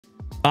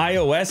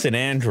iOS and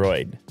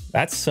Android.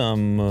 That's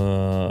some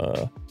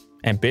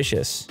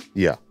ambitious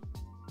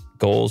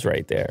goals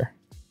right there.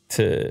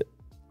 To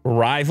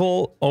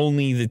rival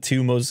only the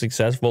two most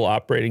successful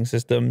operating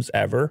systems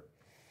ever.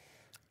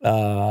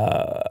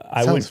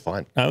 Sounds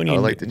fun. I would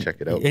like to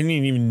check it out. I didn't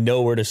even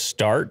know where to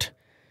start.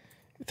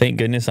 Thank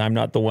goodness I'm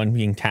not the one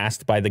being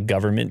tasked by the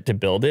government to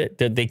build it.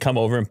 Did they come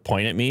over and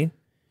point at me?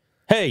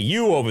 Hey,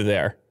 you over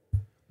there.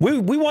 We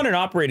want an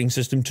operating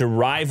system to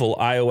rival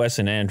iOS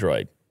and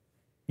Android.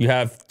 You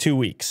have 2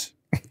 weeks.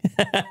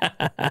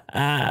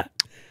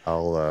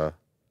 I'll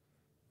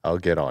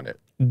get on it.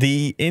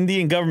 The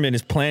Indian government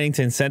is planning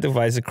to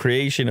incentivize the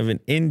creation of an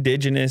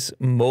indigenous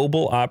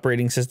mobile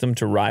operating system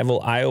to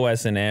rival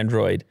iOS and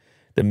Android.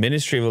 The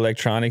Ministry of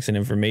Electronics and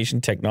Information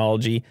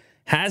Technology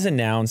has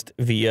announced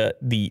via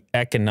the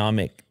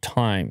Economic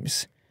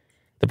Times.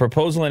 The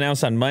proposal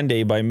announced on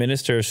Monday by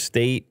Minister of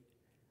State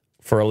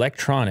for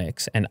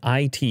Electronics and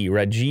IT,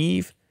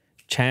 Rajiv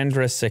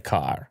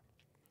Chandrasekhar,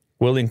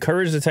 will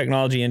encourage the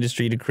technology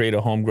industry to create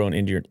a homegrown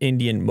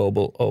Indian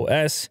mobile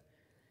OS,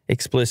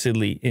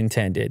 explicitly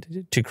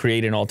intended to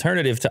create an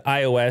alternative to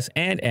iOS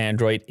and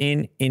Android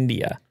in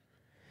India.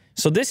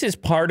 So this is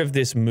part of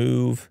this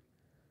move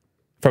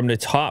from the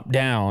top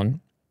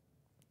down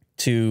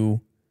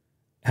to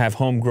have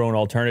homegrown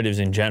alternatives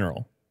in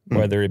general,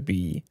 whether it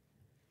be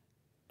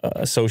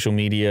social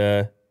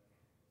media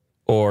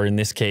or, in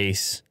this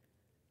case,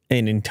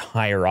 an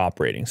entire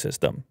operating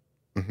system.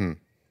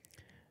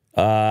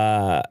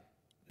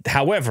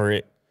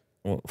 However,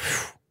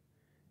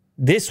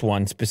 this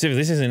one specifically,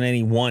 this isn't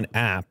any one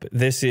app.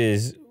 This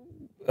is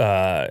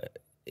an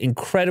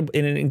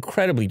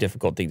incredibly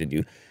difficult thing to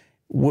do.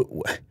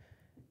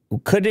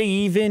 Could they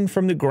even,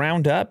 from the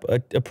ground up,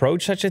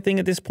 approach such a thing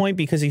at this point?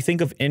 Because you think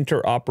of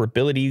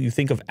interoperability, you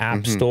think of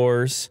app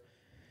stores.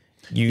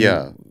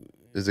 Yeah.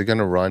 Is it going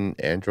to run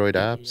Android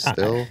apps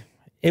still?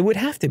 It would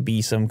have to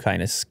be some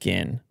kind of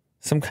skin.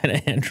 Some kind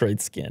of Android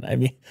skin. I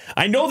mean,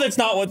 I know that's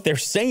not what they're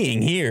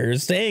saying here. They're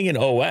saying an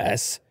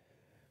OS.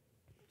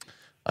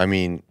 I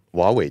mean,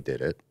 Huawei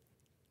did it.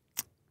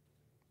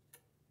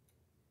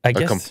 I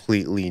guess. A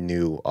completely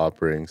new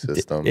operating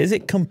system. Is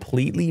it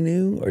completely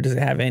new, or does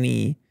it have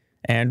any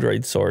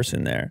Android source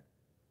in there?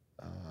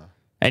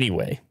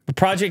 Anyway, the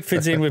project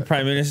fits in with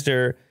Prime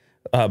Minister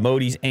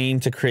Modi's aim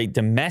to create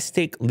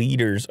domestic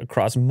leaders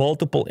across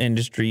multiple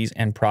industries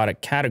and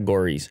product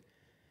categories,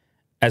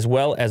 as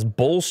well as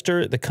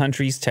bolster the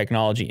country's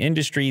technology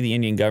industry. The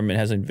Indian government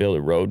has unveiled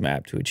a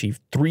roadmap to achieve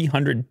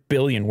 $300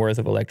 billion worth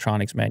of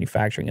electronics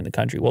manufacturing in the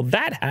country. Well,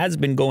 that has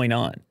been going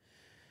on.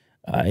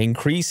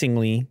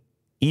 Increasingly,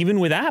 even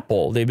with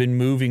Apple, they've been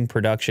moving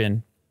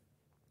production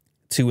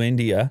to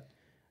India,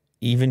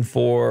 even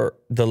for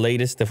the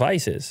latest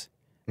devices.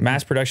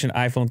 Mass production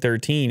iPhone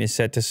 13 is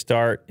set to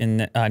start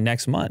in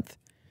next month,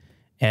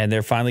 and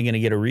they're finally going to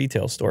get a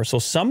retail store. So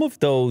some of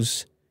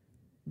those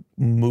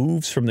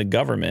moves from the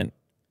government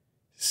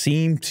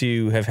seem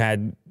to have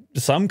had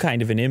some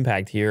kind of an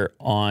impact here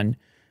on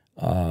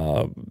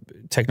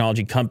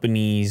technology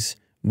companies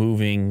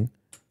moving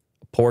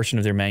a portion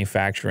of their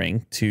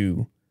manufacturing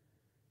to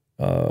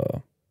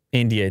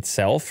India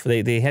itself.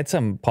 They had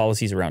some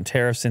policies around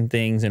tariffs and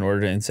things in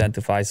order to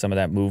incentivize some of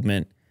that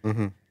movement.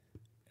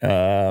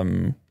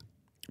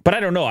 But I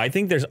don't know. I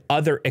think there's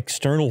other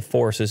external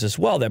forces as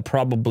well that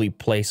probably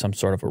play some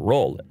sort of a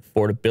role.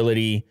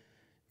 Affordability,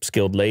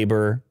 skilled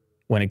labor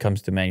when it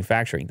comes to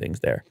manufacturing things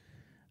there.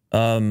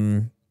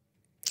 Yeah,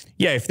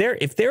 if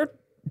they're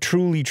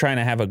truly trying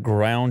to have a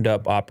ground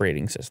up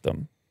operating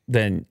system,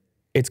 then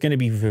it's going to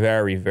be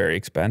very, very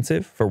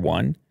expensive for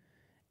one.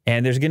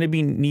 And there's going to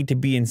need to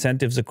be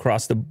incentives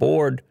across the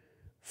board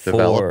for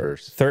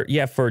developers.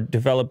 For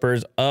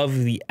developers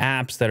of the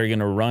apps that are going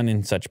to run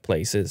in such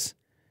places.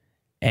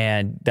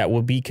 And that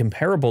will be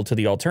comparable to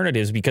the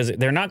alternatives, because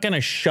they're not going to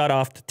shut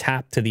off the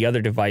tap to the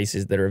other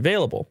devices that are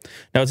available.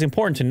 Now, it's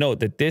important to note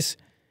that this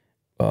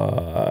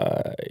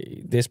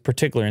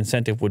particular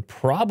incentive would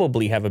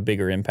probably have a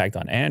bigger impact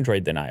on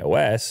Android than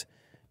iOS,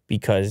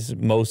 because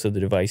most of the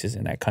devices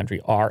in that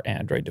country are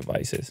Android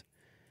devices.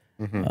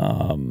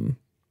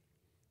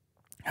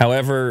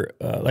 However,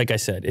 like I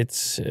said,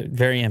 it's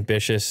very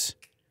ambitious.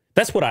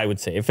 That's what I would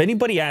say. If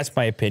anybody asks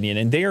my opinion,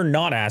 and they are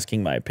not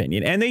asking my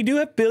opinion, and they do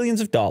have billions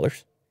of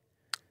dollars,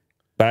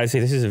 but I'd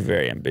say this is a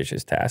very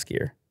ambitious task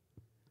here.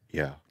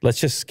 Yeah.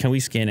 Can we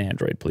skin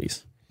Android,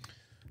 please?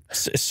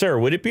 Sir,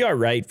 would it be all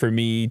right for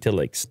me to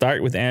like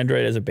start with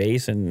Android as a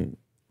base and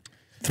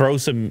throw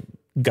some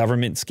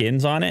government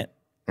skins on it?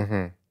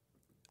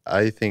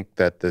 I think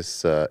that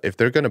this, if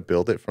they're going to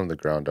build it from the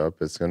ground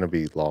up, it's going to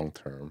be long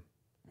term.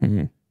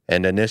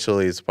 And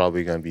initially, it's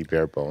probably going to be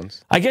bare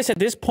bones. I guess at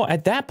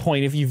that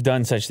point, if you've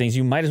done such things,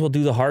 you might as well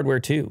do the hardware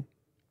too.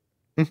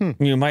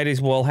 You might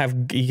as well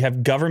have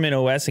government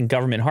OS and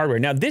government hardware.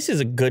 Now, this is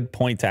a good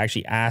point to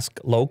actually ask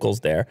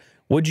locals there.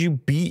 Would you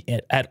be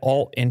at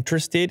all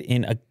interested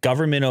in a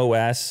government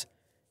OS,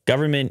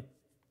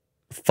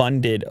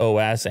 government-funded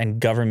OS, and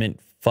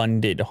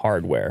government-funded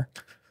hardware?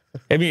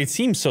 I mean, it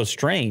seems so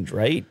strange,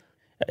 right?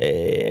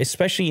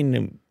 Especially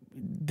in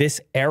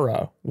this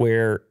era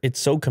where it's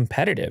so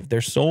competitive.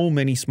 There's so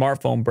many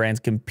smartphone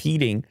brands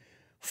competing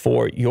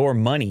for your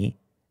money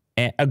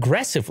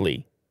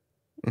aggressively.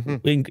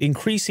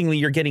 Increasingly,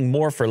 you're getting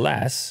more for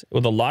less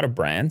with a lot of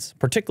brands,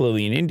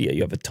 particularly in India.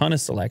 You have a ton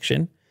of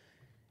selection.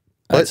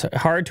 It's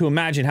hard to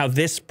imagine how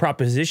this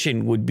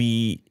proposition would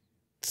be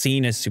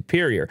seen as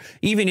superior,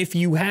 even if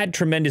you had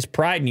tremendous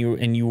pride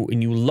and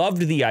you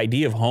loved the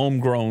idea of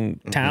homegrown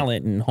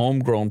talent and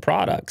homegrown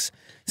products.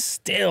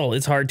 Still,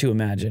 it's hard to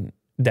imagine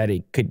that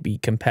it could be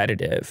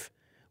competitive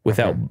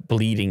without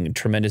bleeding a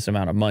tremendous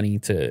amount of money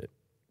to,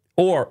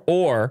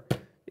 or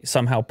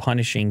somehow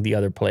punishing the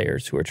other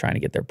players who are trying to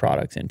get their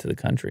products into the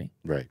country.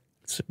 Right.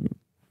 It's a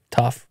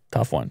tough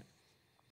one.